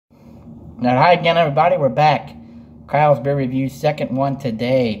Now, hi again, everybody. We're back. Kyle's Beer Review, second one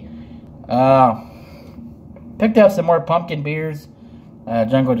today. Picked up some more pumpkin beers.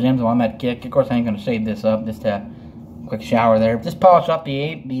 Jungle Gems while I'm at Kick. Of course, I ain't going to shave this up. Just a quick shower there. Just polish off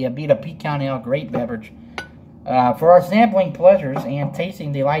the Beta Pecan Ale Great Beverage. For our sampling pleasures and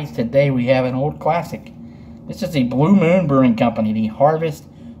tasting delights today, we have an old classic. This is the Blue Moon Brewing Company, the Harvest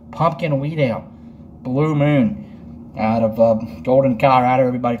Pumpkin Wheat Ale. Blue Moon. Out of Golden, Colorado.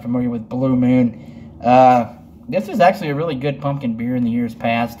 Everybody familiar with Blue Moon. This is actually a really good pumpkin beer in the years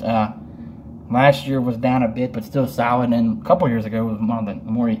past. Last year was down a bit, but still solid. And a couple years ago was one of the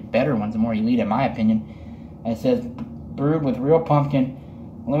more better ones, the more elite in my opinion. It says brewed with real pumpkin,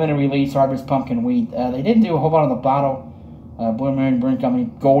 limited release Harvest Pumpkin Wheat. They didn't do a whole lot on the bottle. Blue Moon Brewing Company,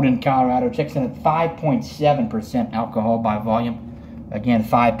 Golden, Colorado. Checks in at 5.7% alcohol by volume. Again,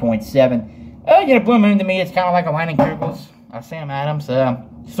 5.7. Blue Moon to me, it's kind of like a Leinenkugels. Sam Adams,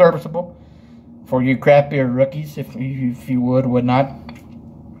 serviceable for you craft beer rookies, if you would not.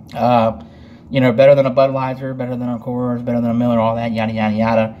 Better than a Budweiser, better than a Coors, better than a Miller, all that, yada, yada,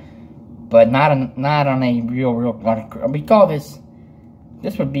 yada. But not on a real, we call this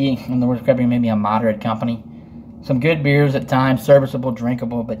would be, in the words of maybe a moderate company. Some good beers at times, serviceable,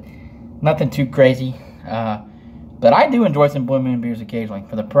 drinkable, but nothing too crazy. But I do enjoy some Blue Moon beers occasionally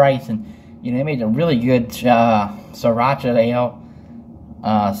for the price, and they made a really good Sriracha ale,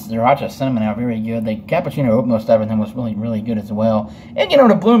 Sriracha cinnamon ale, very good. The cappuccino oat most everything was really, really good as well. And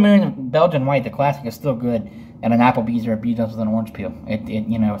the Blue Moon Belgian White, the classic, is still good. And an Applebee's or a Beatles with an orange peel.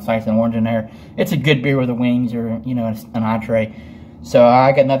 It's nice and orange in there. It's a good beer with the wings or an entree. So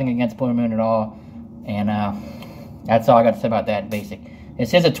I got nothing against Blue Moon at all. And that's all I got to say about that. Basic. It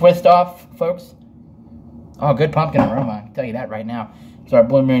says a twist off, folks. Oh, good pumpkin aroma. I can tell you that right now. So our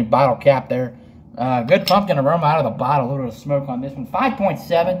Blue Moon bottle cap there. Good pumpkin aroma out of the bottle. A little bit of smoke on this one.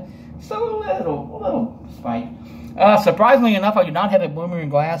 5.7. So a little spike. Surprisingly enough, I do not have a Blue Moon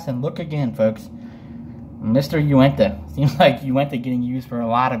glass. And look again, folks. Mr. Uenta. Seems like Uenta getting used for a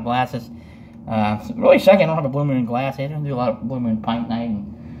lot of glasses. Really shocking I don't have a Blue Moon glass. I didn't do a lot of Blue Moon pint night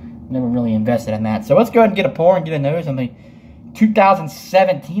and never really invested in that. So let's go ahead and get a pour and get a nose on the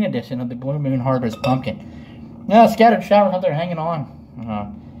 2017 edition of the Blue Moon Harvest Pumpkin. Scattered showers out there hanging on.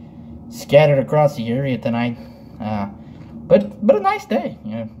 Scattered across the area tonight. But a nice day.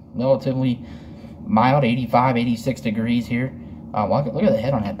 Relatively mild, 85, 86 degrees here. Look at the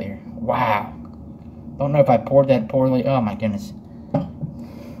head on that beer. Wow. Don't know if I poured that poorly. Oh my goodness.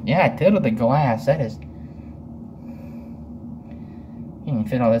 Yeah, I tilted the glass. That is... You can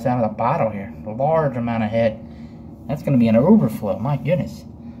fit all this out of the bottle here. A large amount of head. That's going to be an overflow. My goodness.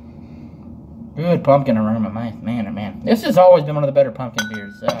 Good pumpkin aroma. Man, oh man. This has always been one of the better pumpkin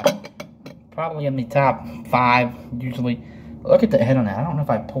beers. Probably in the top 5, usually. Look at the head on that. I don't know if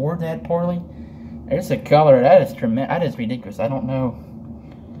I poured that poorly. There's the color. That is tremendous. That is ridiculous. I don't know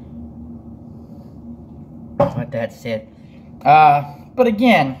what that said. But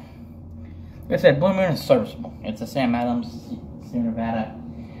again, like I said, Blue Moon is serviceable. It's a Sam Adams, Sierra Nevada,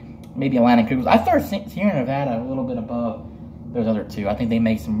 maybe a Leinenkugels. I thought Sierra Nevada a little bit above those other two. I think they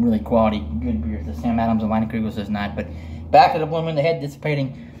make some really quality, good beers. The Sam Adams and Leinenkugels is not. But back to the Blue Moon, the head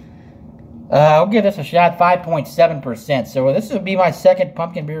dissipating. I'll give this a shot, 5.7%. So this will be my second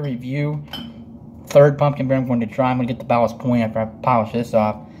pumpkin beer review. Third pumpkin beer I'm going to try. I'm going to get the ballast point after I polish this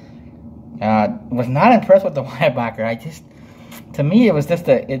off. Was not impressed with the Weibacher. To me, it was just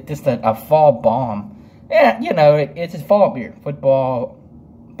a fall bomb. Yeah, it's a fall beer. Football,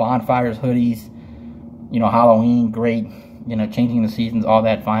 bonfires, hoodies, Halloween, great. Changing the seasons, all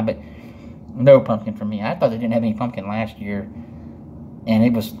that fine, but no pumpkin for me. I thought they didn't have any pumpkin last year, and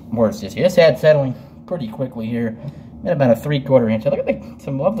it was worse this year. This had settling pretty quickly here. At about a 3/4 inch. Look at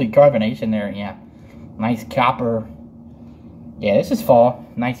some lovely carbonation there. Yeah, nice copper. Yeah, this is fall.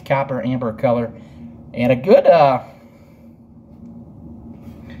 Nice copper amber color. And a good, a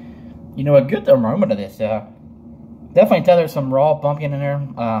good aroma to this. Definitely tell there's some raw pumpkin in there.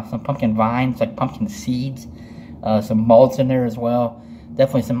 Some pumpkin vines, like pumpkin seeds. Some malts in there as well.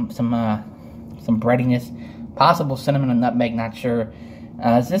 Definitely some breadiness. Possible cinnamon and nutmeg, not sure.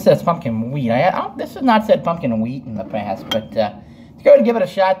 This says pumpkin wheat. This has not said pumpkin wheat in the past, but let's go ahead and give it a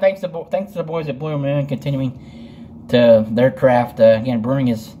shot. Thanks to the boys at Blue Moon, continuing to their craft. Again, brewing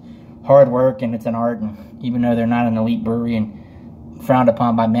is hard work and it's an art, and even though they're not an elite brewery and frowned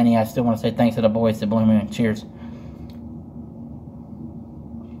upon by many, I still want to say thanks to the boys at Blue Moon. Cheers.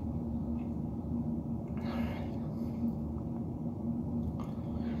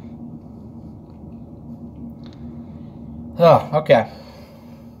 Oh, okay.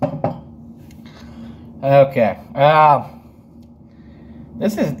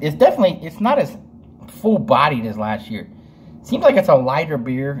 it's definitely, it's not as full-bodied as last year. Seems like it's a lighter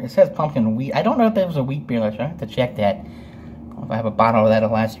beer. It says pumpkin wheat. I don't know if that was a wheat beer last year. I have to check that. I don't know if I have a bottle of that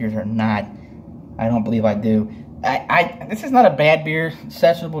of last year's or not. I don't believe I do. This is not a bad beer.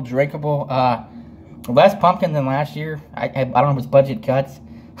 Sessionable, drinkable. Less pumpkin than last year. I don't know if it's budget cuts.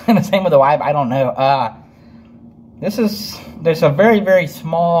 And the same with the wipe. I don't know. There's a very, very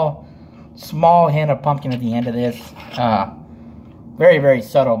small hint of pumpkin at the end of this. Very, very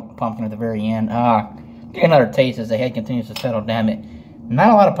subtle pumpkin at the very end. Get another taste as the head continues to settle down it. Not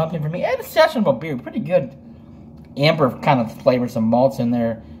a lot of pumpkin for me. And it's sessionable beer. Pretty good amber kind of flavor. Some malts in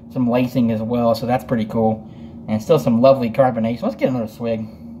there. Some lacing as well. So that's pretty cool. And still some lovely carbonation. Let's get another swig.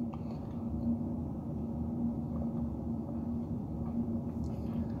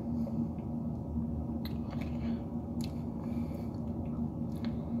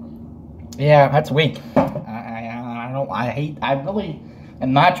 Yeah, that's weak. I really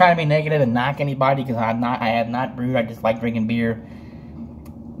am not trying to be negative and knock anybody because I have not brewed. I just like drinking beer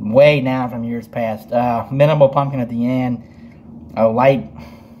way down from years past. Minimal pumpkin at the end. A light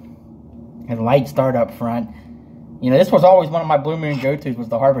start up front. You know, this was always one of my Blue Moon go-tos was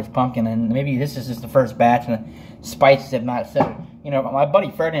the Harvest Pumpkin, and maybe this is just the first batch and the spices have not settled. You know, my buddy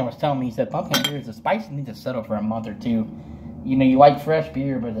Ferdinand was telling me, he said pumpkin beers, the spices need to settle for a month or two. You know, you like fresh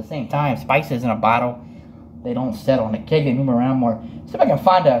beer, but at the same time, spices in a bottle, they don't settle. In a keg, they move around more. See if I can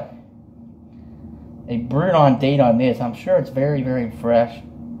find a brewed on date on this. I'm sure it's very, very fresh.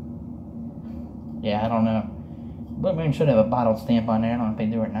 Yeah, I don't know. Blue Moon should have a bottle stamp on there. I don't know if they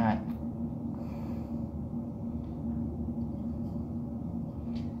do or not.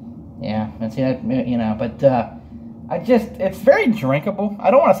 Yeah, and see that, you know, but it's very drinkable.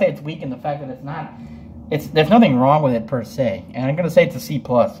 I don't want to say it's weak in the fact that it's not. There's nothing wrong with it per se, and I'm gonna say it's a C+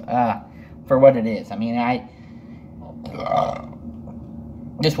 for what it is. I mean,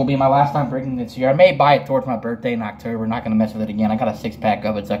 this will be my last time drinking this year. I may buy it towards my birthday in October. Not gonna mess with it again. I got a 6-pack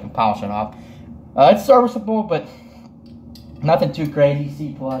of it so I can polish it off. It's serviceable, but nothing too crazy.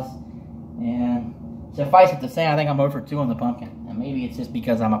 C+, and suffice it to say, I think I'm over 2 on the pumpkin. And maybe it's just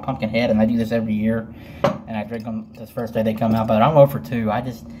because I'm a pumpkin head and I do this every year, and I drink them this first day they come out. But I'm over 2.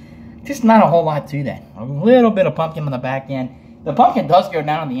 Just not a whole lot to that. A little bit of pumpkin on the back end. The pumpkin does go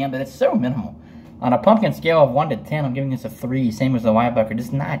down in the end, but it's so minimal. On a pumpkin scale of 1 to 10, I'm giving this a 3, same as the Weybucker.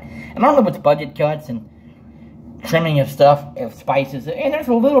 Just not. And I don't know if it's budget cuts and trimming of stuff, of spices, and there's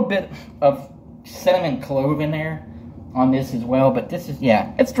a little bit of cinnamon clove in there on this as well. But this is,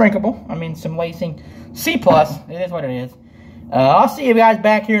 yeah, it's drinkable. I mean, some lacing. C+. It is what it is. I'll see you guys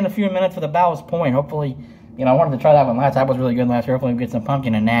back here in a few minutes for the Ballast Point. Hopefully, you know, I wanted to try that one last. That was really good last year. Hopefully we get some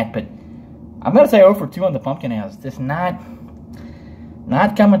pumpkin in that. But I'm going to say 0 for 2 on the pumpkin ale. It's just not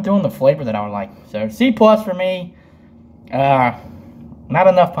coming through in the flavor that I would like. So C+ for me. Not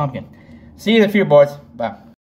enough pumpkin. See you in a few, boys. Bye.